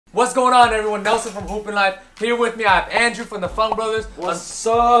What's going on, everyone? Nelson from Hoopin' Life. Here with me, I have Andrew from the Fung brothers. What's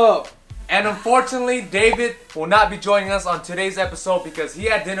up? And unfortunately, David will not be joining us on today's episode because he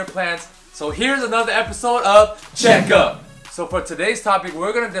had dinner plans. So here's another episode of Checkup. So for today's topic,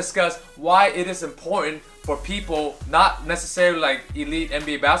 we're going to discuss why it is important for people, not necessarily like elite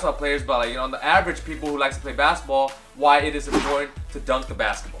NBA basketball players, but like, the average people who likes to play basketball, why it is important to dunk the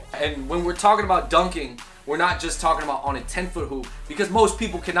basketball. And when we're talking about dunking, we're not just talking about on a 10-foot hoop, because most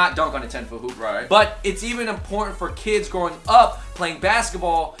people cannot dunk on a 10-foot hoop. Right. But it's even important for kids growing up playing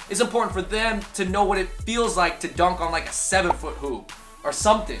basketball. It's important for them to know what it feels like to dunk on like a 7-foot hoop or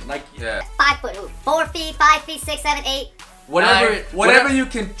something. Like 5-foot hoop, 4 feet, 5 feet, 6, 7, 8. Whatever you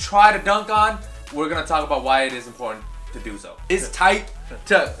can try to dunk on, we're gonna talk about why it is important to do so. It's tight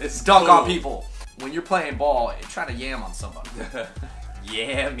to dunk on people. When you're playing ball, you're trying to yam on somebody.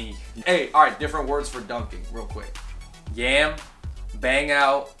 Yammy. Hey, all right, different words for dunking, real quick. Yam, bang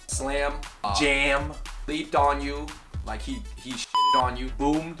out, Slam, jam, leaped on you, like he shitted on you.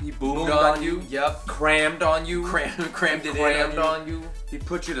 boomed, he boomed on you. Yep. Crammed on you. Crammed it Crammed in on you. He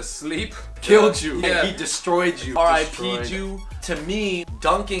put you to sleep. Killed you. Yeah. He destroyed you. RIP'd you. To me,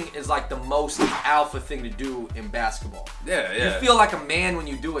 dunking is like the most alpha thing to do in basketball. Yeah. You feel like a man when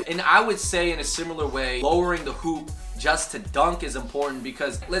you do it. And I would say in a similar way, lowering the hoop just to dunk is important,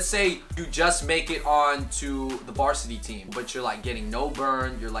 because let's say you just make it on to the varsity team, but you're like getting no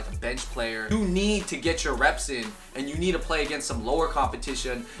burn, you're like a bench player. You need to get your reps in, and you need to play against some lower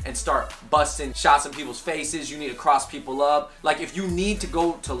competition and start busting shots in people's faces. You need to cross people up. Like, if you need to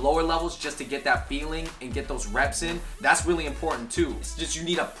go to lower levels just to get that feeling and get those reps in, that's really important too. It's just you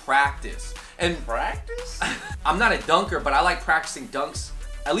need to practice. And practice? I'm not a dunker, but I like practicing dunks.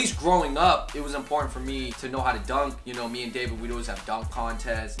 At least growing up, it was important for me to know how to dunk. You know, me and David, we'd always have dunk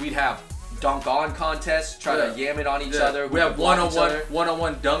contests. We'd have dunk on contests, try to yam it on each other. We have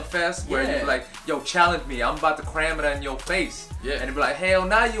one-on-one dunk fest where you're like, yo, challenge me. I'm about to cram it in your face. Yeah. And it'd be like, hell,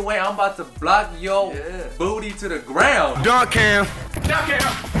 now you wait. I'm about to block your booty to the ground. Dunk him. Dunk him.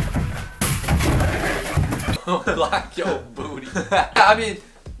 Block your booty. I mean,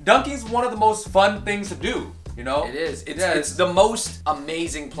 dunking's one of the most fun things to do. You know? It is. It's the most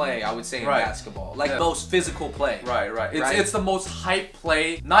amazing play, I would say, in basketball. Like, most physical play. Right. It's the most hype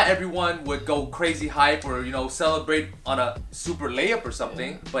play. Not everyone would go crazy hype or, celebrate on a super layup or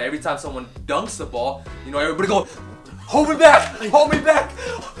something. But every time someone dunks the ball, everybody go, hold me back! Hold me back!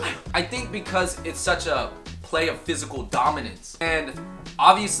 I think because it's such a play of physical dominance. And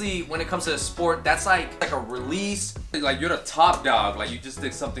obviously, when it comes to a sport, that's like a release. Like, you're the top dog. Like, you just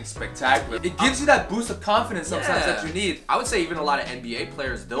did something spectacular. It gives you that boost of confidence sometimes that you need. I would say even a lot of NBA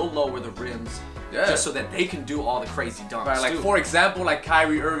players, they'll lower the rims just so that they can do all the crazy dunks. Right, like, for example, like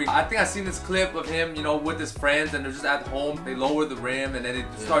Kyrie Irving. I think I've seen this clip of him, with his friends, and they're just at home. They lower the rim, and then they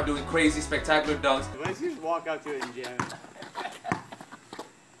start doing crazy, spectacular dunks. Why don't you just walk out to it and jam it?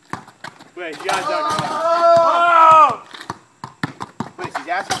 Wait, you guys are Wait, she's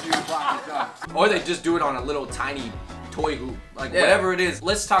asking you to block the dunks. Or they just do it on a little tiny toy hoop. Like, whatever it is.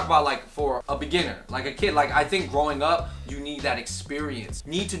 Let's talk about, like, for a beginner, like a kid. Like, I think growing up, you need that experience.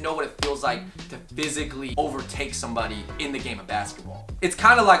 You need to know what it feels like to physically overtake somebody in the game of basketball. It's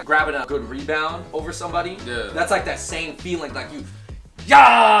kind of like grabbing a good rebound over somebody. Yeah. That's like that same feeling, like you,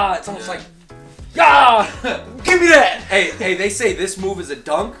 it's almost like, give me that! Hey, they say this move is a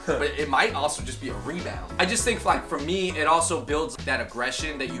dunk, but it might also just be a rebound. I just think, like, for me, it also builds that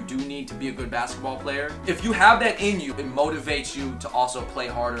aggression that you do need to be a good basketball player. If you have that in you, it motivates you to also play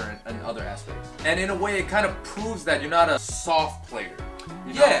harder in other aspects. And in a way, it kind of proves that you're not a soft player.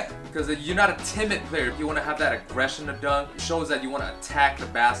 Because you're not a timid player. You want to have that aggression to dunk. It shows that you want to attack the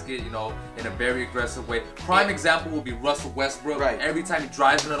basket, in a very aggressive way. Prime example would be Russell Westbrook. Right. Every time he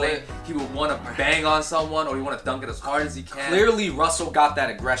drives in the lane, he would want to bang on someone, or he want to dunk it as hard as he can. Clearly, Russell got that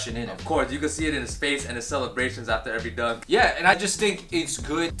aggression in him. Of course, you can see it in his face and his celebrations after every dunk. Yeah, and I just think it's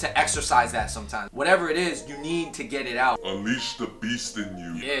good to exercise that sometimes. Whatever it is, you need to get it out. Unleash the beast in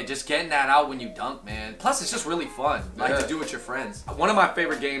you. Yeah, just getting that out when you dunk, man. Plus, it's just really fun, like, to do with your friends. One of my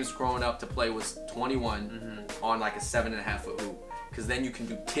favorite games growing up to play was 21 on like a 7.5-foot hoop. Because then you can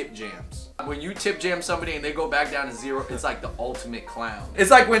do tip jams. When you tip jam somebody and they go back down to 0, it's like the ultimate clown.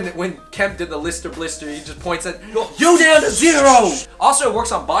 It's like when Kemp did the Lister Blister, he just points at, you down to 0! Also, it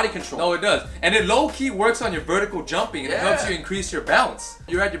works on body control. No, it does. And it low-key works on your vertical jumping, and it helps you increase your bounce.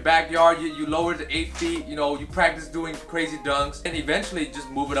 You're at your backyard, you lower to 8 feet, you practice doing crazy dunks, and eventually just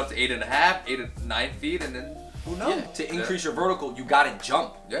move it up to 8.5, 8 to 9 feet, and then who knows? Yeah, to increase your vertical, you gotta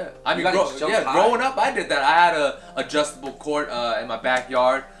jump. Yeah, I mean, growing up, I did that. I had a adjustable court in my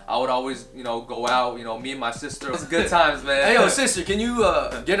backyard. I would always, you know, go out, you know, me and my sister. It was good times, man. Hey, yo, sister, can you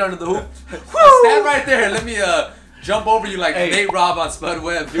get under the hoop? Stand right there. Let me jump over you like Nate Robb on Spud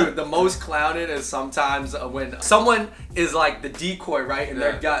Webb. Dude, the most clouded is sometimes when someone is like the decoy, right? And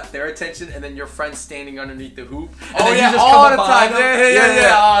they've got their attention, and then your friend's standing underneath the hoop. And Oh then yeah, you just all come the up time. behind them.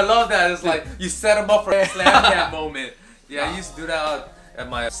 Yeah. Oh, I love that. It's like you set them up for a slam cam moment. Yeah, I used to do that at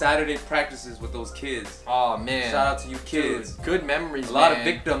my Saturday practices with those kids. Oh man. Shout out to you kids. Dude, good memories, A lot man. of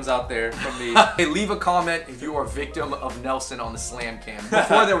victims out there from me. Hey, leave a comment if you are a victim of Nelson on the slam cam.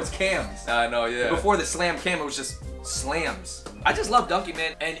 Before there was cams. I know, yeah. Before the slam cam, it was just slams. I just love dunking,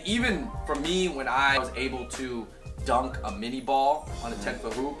 man. And even for me, when I was able to dunk a mini ball on a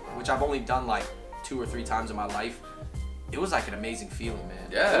 10-foot hoop, which I've only done like 2 or 3 times in my life, it was like an amazing feeling, man.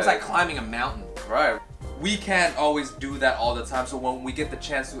 Yeah. It was like climbing a mountain. Right. We can't always do that all the time, so when we get the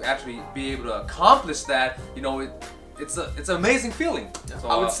chance to actually be able to accomplish that, you know, it's an amazing feeling. So,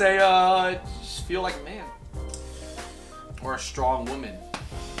 I would say just feel like a man. Or a strong woman.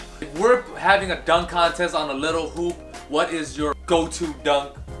 if we're having a dunk contest on a little hoop, what is your go-to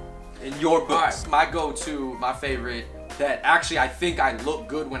dunk in your books? Alright, my go-to, my favorite, that actually I think I look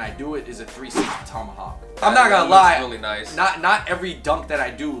good when I do it is a 360 tomahawk. I'm not gonna lie, really nice. Not every dunk that I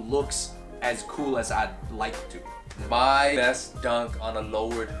do looks as cool as I'd like it to. My best dunk on a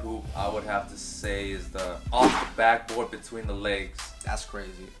lowered hoop, I would have to say, is the off the backboard between the legs. That's crazy.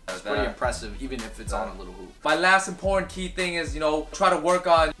 That's That- pretty impressive, even if it's on a little hoop. My last important key thing is, you know, try to work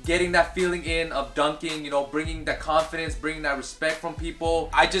on getting that feeling in of dunking, you know, bringing that confidence, bringing that respect from people.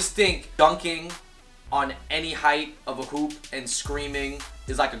 I just think dunking on any height of a hoop and screaming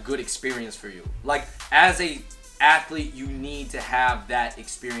is like a good experience for you. Like, as a athlete, you need to have that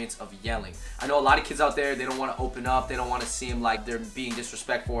experience of yelling. I know a lot of kids out there, they don't want to open up, they don't want to seem like they're being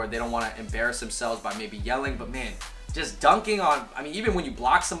disrespectful, or they don't want to embarrass themselves by maybe yelling, but man, just dunking on, I mean, even when you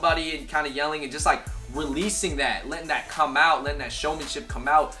block somebody and kind of yelling and just like releasing that, letting that come out, letting that showmanship come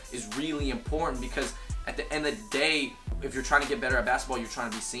out is really important, because at the end of the day, if you're trying to get better at basketball, you're trying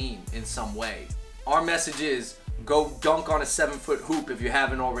to be seen in some way. Our message is, go dunk on a 7-foot hoop if you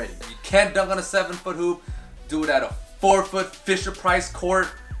haven't already. If you can't dunk on a 7-foot hoop, do it at a 4-foot Fisher-Price court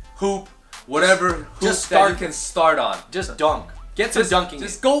hoop, whatever hoop Just that start- you can start on. Just dunk. Get some dunking.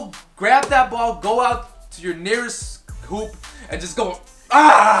 Just go grab that ball, go out to your nearest hoop, and just go,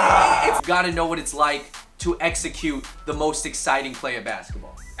 ah! You gotta know what it's like to execute the most exciting play of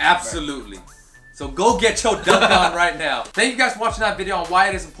basketball. Absolutely. So go get your dunk on right now. Thank you guys for watching that video on why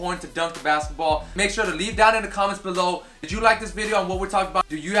it is important to dunk the basketball. Make sure to leave down in the comments below. Did you like this video on what we're talking about?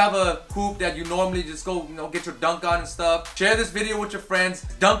 Do you have a hoop that you normally just go, you know, get your dunk on and stuff? Share this video with your friends.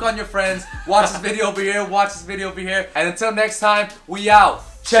 Dunk on your friends. Watch this video over here. Watch this video over here. And until next time, we out.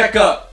 Check up.